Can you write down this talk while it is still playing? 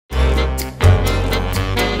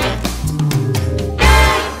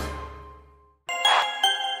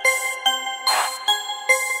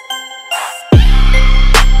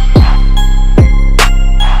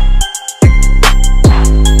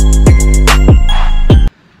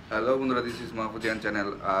Fujian channel.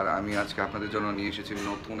 আর আমি আজকে আপনাদের জন্য নিয়ে এসেছি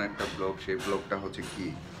নতুন একটা ব্লগ। সেই ব্লগটা হচ্ছে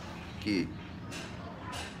কি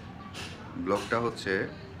ব্লগটা হচ্ছে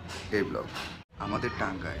এই ব্লগ আমাদের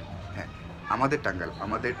টাঙ্গাইল। হ্যাঁ, আমাদের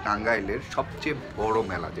টাঙ্গাইলের সবচেয়ে বড়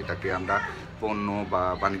মেলা, যেটাকে আমরা পণ্য বা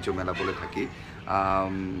বাণিজ্য মেলা বলে থাকি,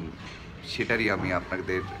 সেটারই আমি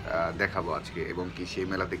আপনাদের দেখাবো আজকে। এবং কি সেই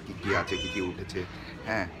মেলাতে কি আছে, কি উঠেছে,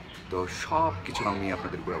 হ্যাঁ, তো সব কিছু আমি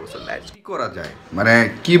আপনাদের ব্যবস্থা কী করা যায়, মানে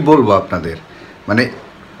কি বলবো আপনাদের, মানে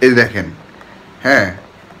এই দেখেন, হ্যাঁ,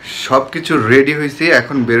 সব কিছু রেডি হয়েছে।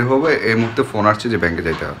 এখন বের হবো, এই মুহূর্তে ফোন আসছে যে ব্যাংকে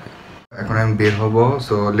যেতে হবে। এখন আমি বের হবো,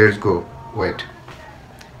 সো লেটস গো। ওয়েট,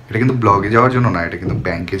 এটা কিন্তু ব্লগে যাওয়ার জন্য না, এটা কিন্তু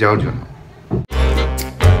ব্যাংকে যাওয়ার জন্য।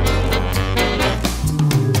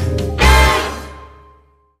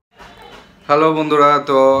 হ্যালো বন্ধুরা,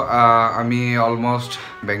 তো আমি অলমোস্ট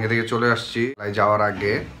ব্যাংকে থেকে চলে আসছি। যাওয়ার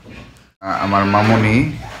আগে আমার মামুনি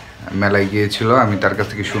মেলায় গিয়েছিল, আমি তার কাছ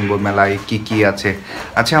থেকে শুনবো মেলায় কি আছে।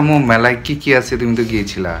 আচ্ছা আম্মু, মেলায় কি আছে? তুমি তো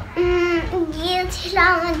গিয়েছিলা।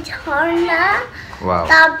 গিয়েছিলাম ঝর্ণা,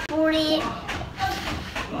 তারপরে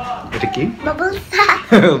এটা কি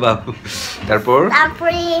বাবলস,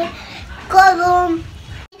 তারপরে কলম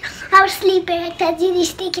আর স্লিপের একটা জিনিস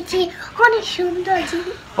দেখেছি, অনেক সুন্দর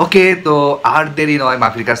জিনিস। ওকে, তো আর দেরি নয়,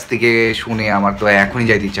 মাফির কাছ থেকে শুনে আমার তো এখনই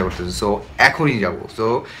যাইতে ইচ্ছা করতেছে। সো এখনই যাবো। সো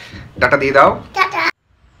টাটা দিয়ে দাও। টাটা।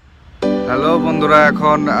 হ্যালো বন্ধুরা,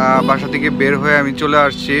 এখন বাসা থেকে বের হয়ে আমি চলে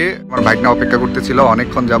আসছি। আমার ভাইগনা অপেক্ষা করতেছিল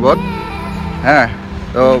অনেকক্ষণ যাবত। হ্যাঁ,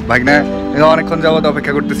 তো ভাইগনা অনেকক্ষণ যাবত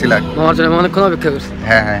অপেক্ষা করতেছিল। অনেকক্ষণ অপেক্ষা করছি।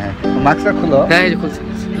 হ্যাঁ, মাস্কটা খুলো। হ্যাঁ, এই যে খুলছি।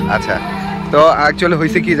 আচ্ছা, তো অ্যাকচুয়ালি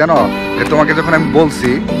হয়েছে কি জানো, যে তোমাকে যখন আমি বলছি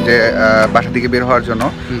যে বাসা থেকে বের হওয়ার জন্য,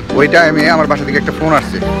 ওই টাইমে আমার বাসা থেকে একটা ফোন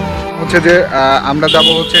আসছে, হচ্ছে যে আমরা যাব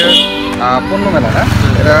হচ্ছে পণ্যমেলা। না,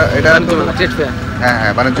 এটা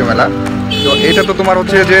হ্যাঁ বাণিজ্য মেলা। তো এটা তো তোমার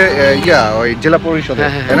হচ্ছে যে ওই জেলা পরিষদ,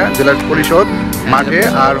 তাই না? জেলা পরিষদ মাঠে।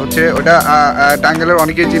 আর হচ্ছে ওটা টাঙ্গাইলের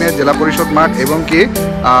অনেকেই চিনে জেলা পরিষদ মাঠ এবং কি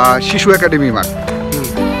শিশু একাডেমি মাঠ,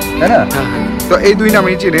 তাই না? তো এই দুই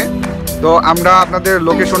নামেই চিনে। তো আমরা আপনাদের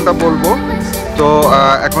লোকেশনটা বলবো। তো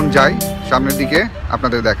এখন যাই সামনের দিকে,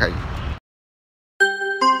 আপনাদের দেখাই।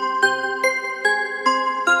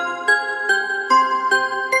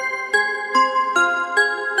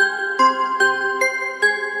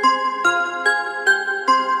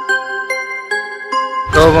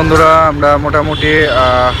 তো বন্ধুরা, আমরা মোটামুটি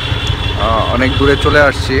অনেক দূরে চলে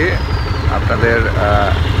আসছি।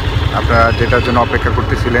 আপনারা যেটার জন্য অপেক্ষা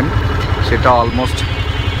করতেছিলেন সেটা অলমোস্ট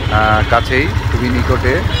কাছেই, খুবই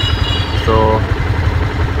নিকটে। তো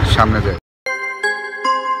সামনে যাই।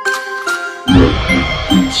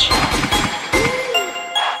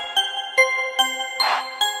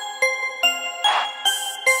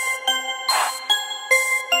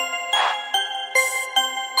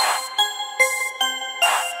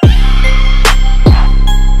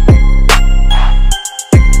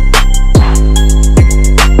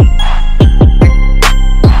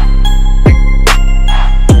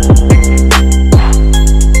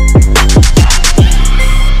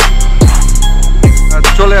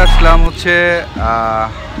 চলে আসলাম হচ্ছে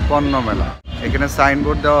পণ্যমেলা। এখানে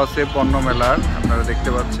সাইনবোর্ড দেওয়া আছে পণ্যমেলার, আপনারা দেখতে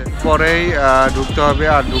পাচ্ছেন। পরেই ঢুকতে হবে,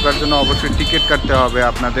 আর ঢোকার জন্য অবশ্যই টিকিট কাটতে হবে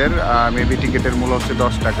আপনাদের। মেবি টিকিটের মূল্য হচ্ছে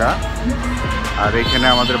 10 টাকা। আর এখানে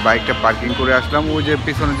আমাদের বাইকটা পার্কিং করে আসলাম। ওই যে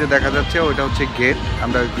পিছনে যে দেখা যাচ্ছে ওইটা হচ্ছে গেট,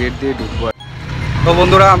 আমরা গেট দিয়ে ঢুকবো। তো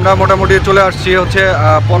বন্ধুরা, আমরা মোটামুটি চলে আসছি হচ্ছে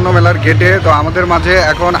পণ্যমেলার গেটে। তো আমাদের মাঝে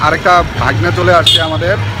এখন আরেকটা ভাগনা চলে আসছে।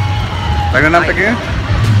 আমাদের ভাগনার নামটা কি?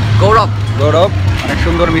 গৌরব। অনেক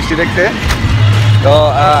সুন্দর, মিষ্টি দেখতে। তো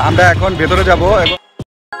আমরা এখন ভেতরে যাব এবং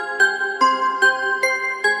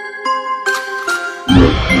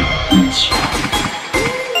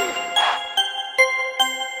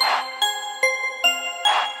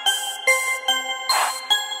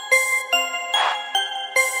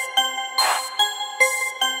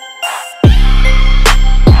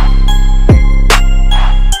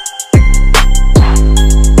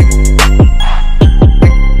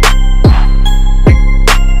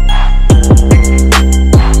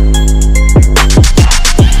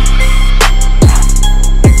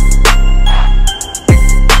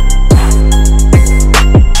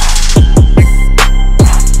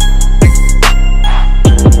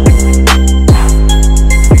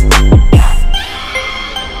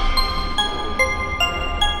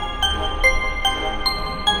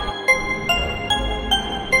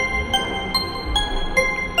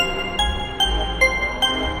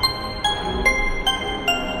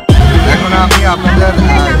আমি আপনাদের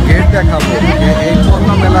গেট দেখাবো। এই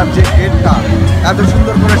পণ্যমেলার যে গেটটা এত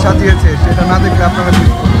সুন্দর করে সাজিয়েছে, সেটা না দেখলে আপনারা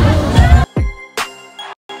মিস করবেন।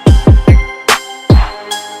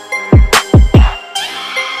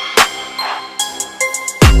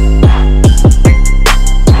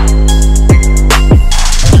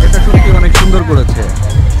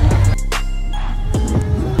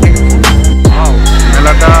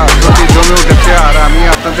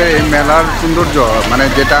 মেলার সৌন্দর্য, মানে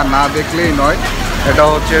যেটা না দেখলেই নয়, এটা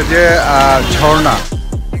হচ্ছে যে ঝর্ণা।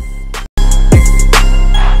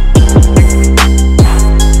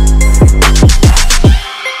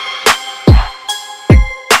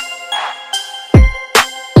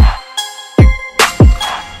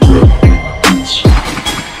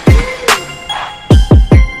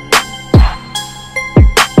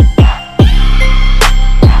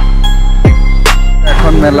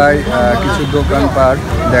 এখন মেলায় কিছু দোকানপাট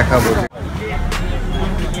দেখাবো।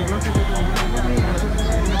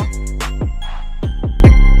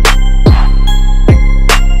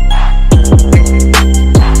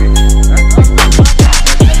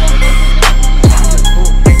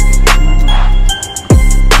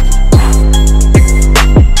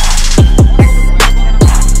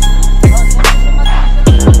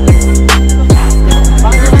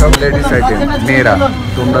 লেডিস আইটেম, মেয়েরা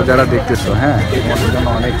তোমরা যারা দেখতেছো, হ্যাঁ, তোমাদের জন্য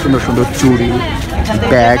অনেক সুন্দর সুন্দর চুড়ি,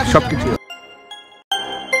 ব্যাগ, সবকিছু।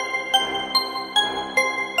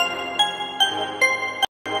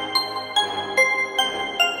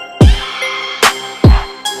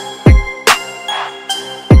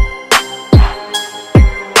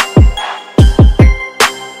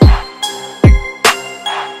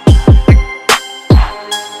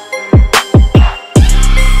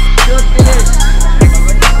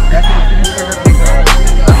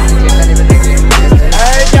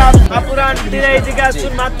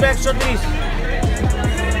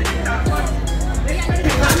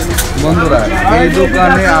 বন্ধুরা, এই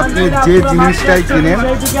দোকানে আপনি যে জিনিসটাই কিনেন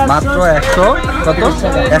মাত্র 130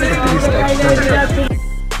 টাকা।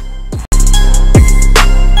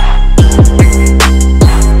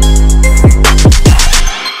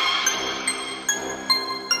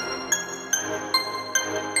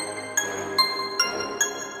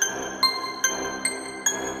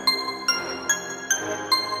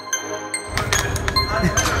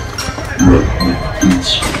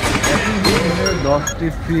 দশটি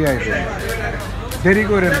ফ্রি আইটেম, দেরি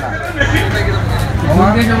করেন না।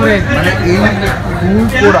 মানে এই ফুল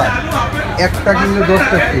পোড়া একটা কিনলে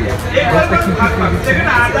 10টা ফ্রি। 10টা কি ফ্রি দিচ্ছে?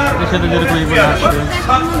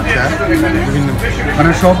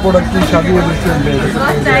 মানে সব প্রোডাক্ট কি সাজিয়ে দিচ্ছেন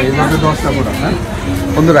এইভাবে 10টা প্রোডাক্ট। হ্যাঁ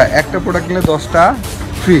বন্ধুরা, একটা প্রোডাক্ট কিনলে 10টা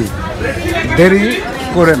ফ্রি, দেরি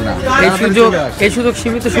করেন না। এই সুযোগ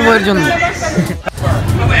সীমিত সময়ের জন্য।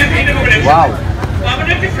 ওয়াও,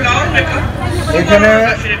 এখানে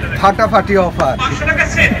ফাটাফাটি অফার।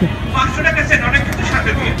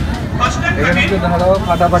 এখানে তো ধরো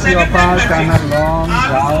ফাটাফাটি অফার, টানার লং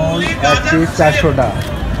ব্রাউন 1 পিস 400 টাকা।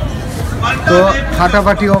 তো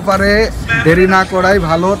ফাটাফাটি অফারে দেরি না করাই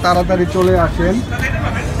ভালো, তাড়াতাড়ি চলে আসেন।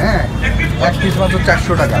 হ্যাঁ, 1 পিস মাত্র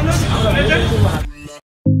 400 টাকা।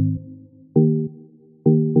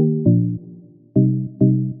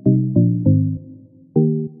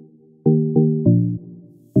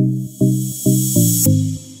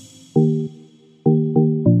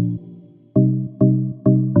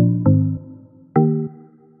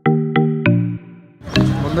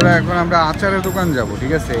 বন্ধুরা, এখন আমরা আচারের দোকান যাব,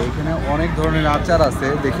 ঠিক আছে? এখানে অনেক ধরনের আচার আছে,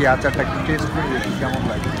 দেখি আচারটা একটু টেস্ট করে দেখি কেমন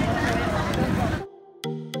লাগে।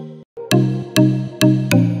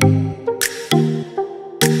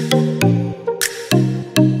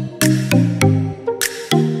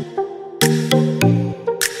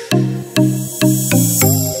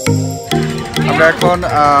 আমরা এখন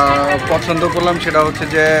পছন্দ করলাম সেটা হচ্ছে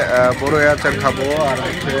যে বড়ই আচার খাবো, আর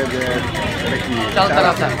হচ্ছে যে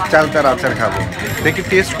চালতার আচার খাবো। দেখি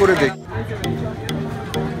টেস্ট করে দেখি।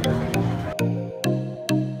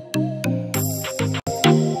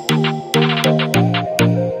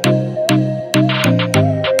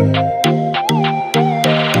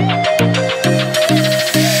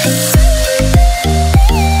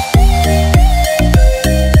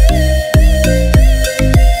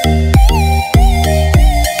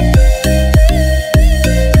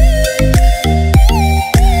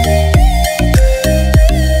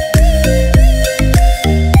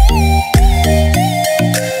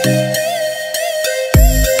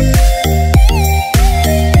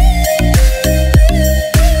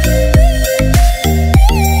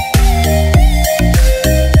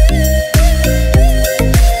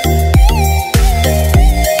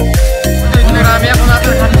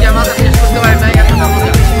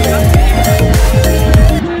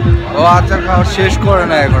 আচার খাওয়া শেষ করে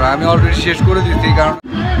না এখন, আমি অলরেডি শেষ করে দিচ্ছি। কারণ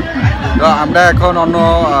তো আমরা এখন অন্য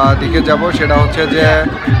দিকে যাব, সেটা হচ্ছে যে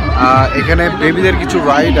এখানে বেবিদের কিছু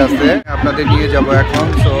রাইড আছে, আপনাদের নিয়ে যাব এখন।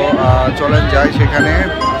 সো চলেন যাই সেখানে।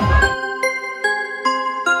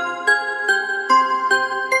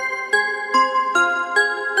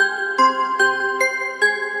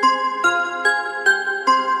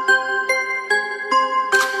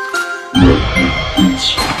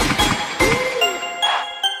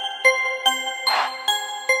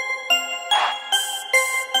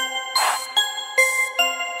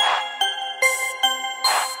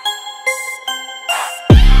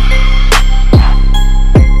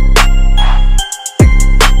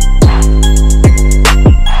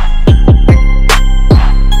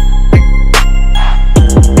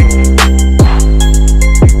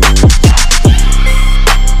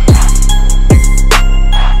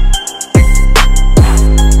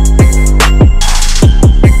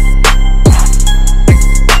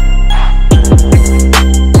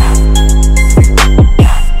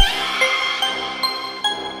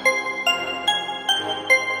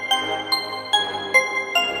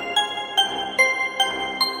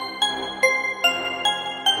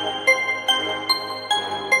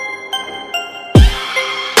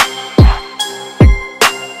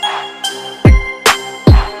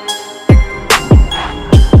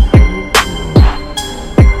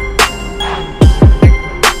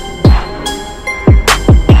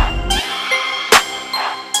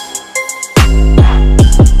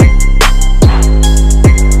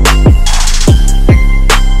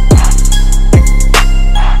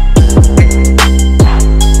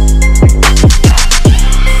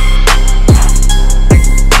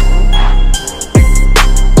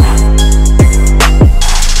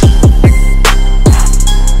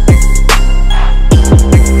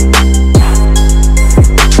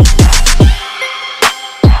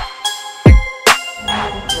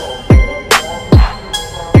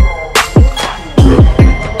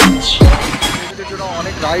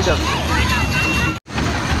 রাইড আছে,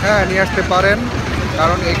 হ্যাঁ নিয়ে আসতে পারেন,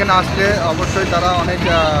 কারণ এখানে আসলে অবশ্যই তারা অনেক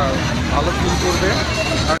ভালো ফিল করবে।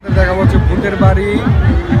 দেখা যাচ্ছে ভূতের বাড়ি,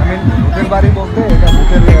 ভূতের বাড়ি বলতে এটা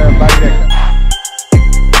ভূতের বাড়ির একটা।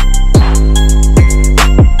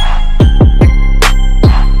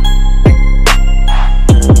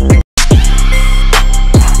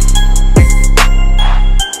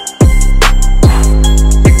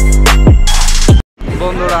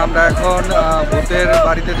 বন্ধুরা আমরা এখন ভূতের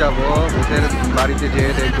বাড়িতে যাব, ভূতের বাড়িতে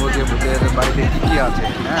যেয়ে দেখবো যে ভূতের বাড়িতে কি কি আছে।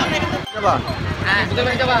 হ্যাঁ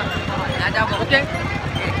তুমি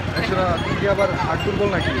কি আবার হাট দুর্বল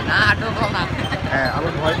নাকি? হ্যাঁ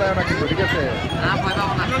আবার ভয় পায় নাকি? ঠিক আছে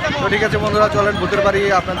তো ঠিক আছে বন্ধুরা, চলেন ভূতের বাড়ি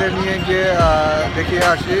আপনাদের নিয়ে গিয়ে দেখিয়ে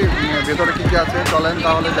আসি ভেতরে কি কি আছে। চলেন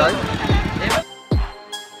তাহলে যাই।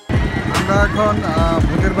 আমরা এখন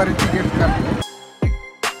ভূতের বাড়ির টিকিট কাটবো।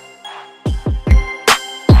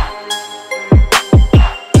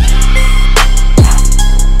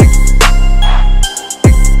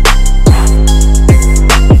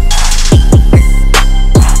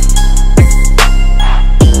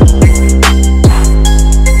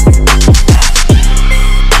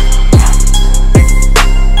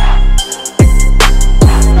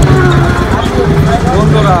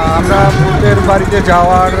 বাড়িতে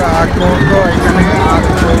যাওয়ার আগ পর্যন্ত এখানে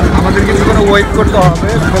আমাদের কিছুক্ষণ ওয়েট করতে হবে,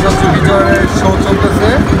 ভিতরে শো চলতেছে,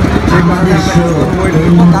 সেই কারণে আমরা ওয়েট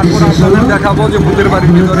করবো। তারপর আপনাদের দেখাবো যে ভূতের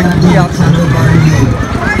বাড়ির ভিতরে কি কি আছে।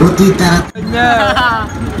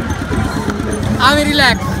 আমি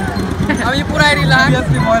রিল্যাক্স, আমি পুরাই রিল্যাক্স,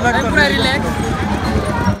 পুরাই রিল্যাক্স।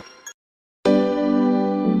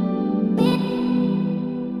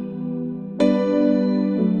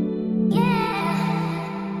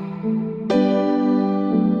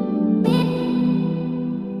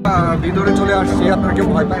 ভিতরে চলে আসছি, আপনারা কেউ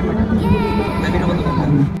ভয় পায় না?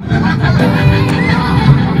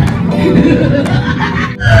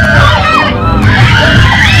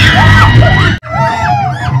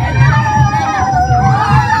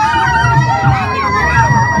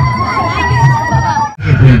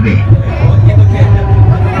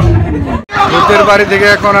 ভূতের বাড়ি থেকে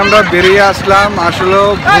এখন আমরা বেরিয়ে আসলাম। আসলে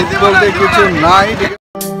ভূত বলতে কিছু নাই।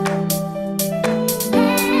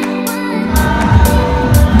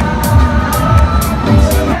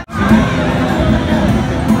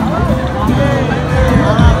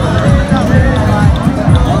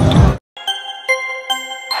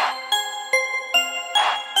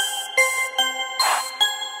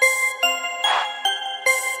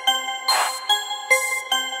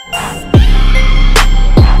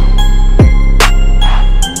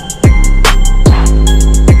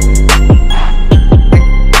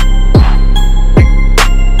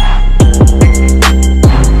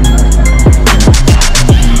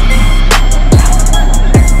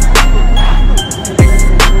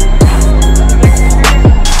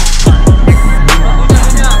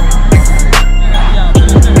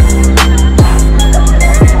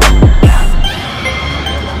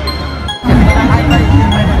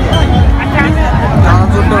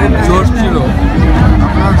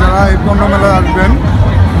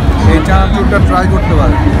 চানাচুরটা ট্রাই করতে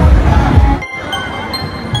পারেন।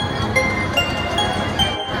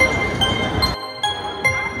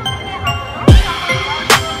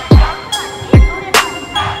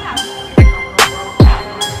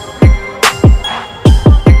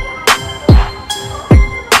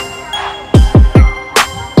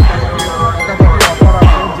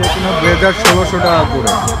 ব্লেজার 1600 টাকা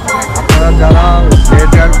করে। আপনারা যারা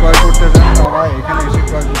ব্লেজার ক্রয় করতে চান তারা এখানে এসে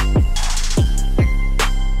ক্রয় করতে।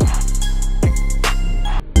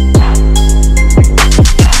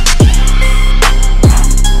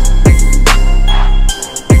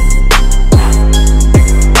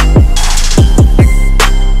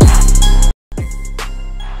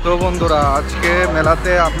 তো বন্ধুরা, আজকে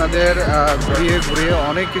মেলাতে আপনাদের ঘুরিয়ে ঘুরিয়ে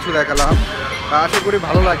অনেক কিছু দেখালাম। আশা করি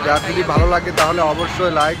ভালো লাগবে। আর যদি ভালো লাগে তাহলে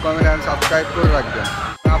অবশ্যই লাইক, কমেন্ট অ্যান্ড সাবস্ক্রাইব করে রাখবেন।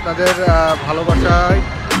 আপনাদের ভালোবাসায়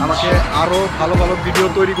আমাকে আরও ভালো ভালো ভিডিও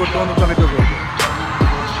তৈরি করতে অনুপ্রাণিত করবে।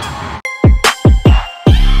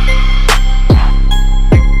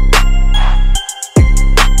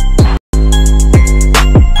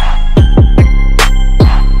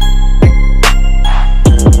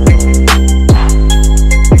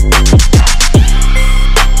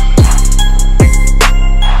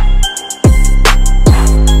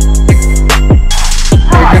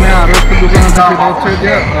 সেটা হচ্ছে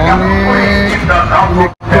যে অনেক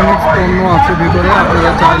ইলেকট্রনিক্স পণ্য আছে ভিতরে,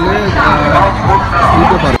 আপনারা চাইলে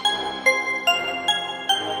নিতে পারেন।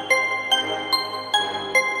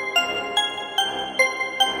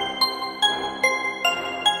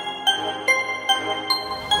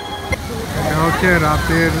 এটা হচ্ছে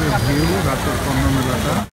রাতের ভিউ, রাতের পণ্য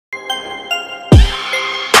মেলাটা।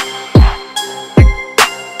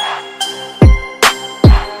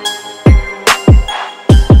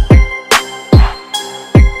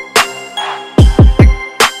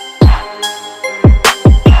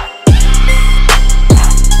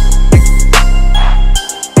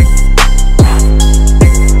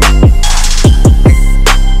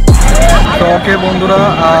 ওকে বন্ধুরা,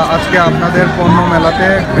 আজকে আপনাদের পণ্য মেলাতে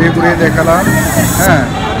ঘুরিয়ে ঘুরিয়ে দেখালাম। হ্যাঁ,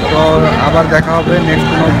 তো আবার দেখা হবে নেক্সট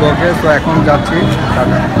কোনো ব্লগে। তো এখন যাচ্ছি,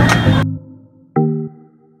 টাটা।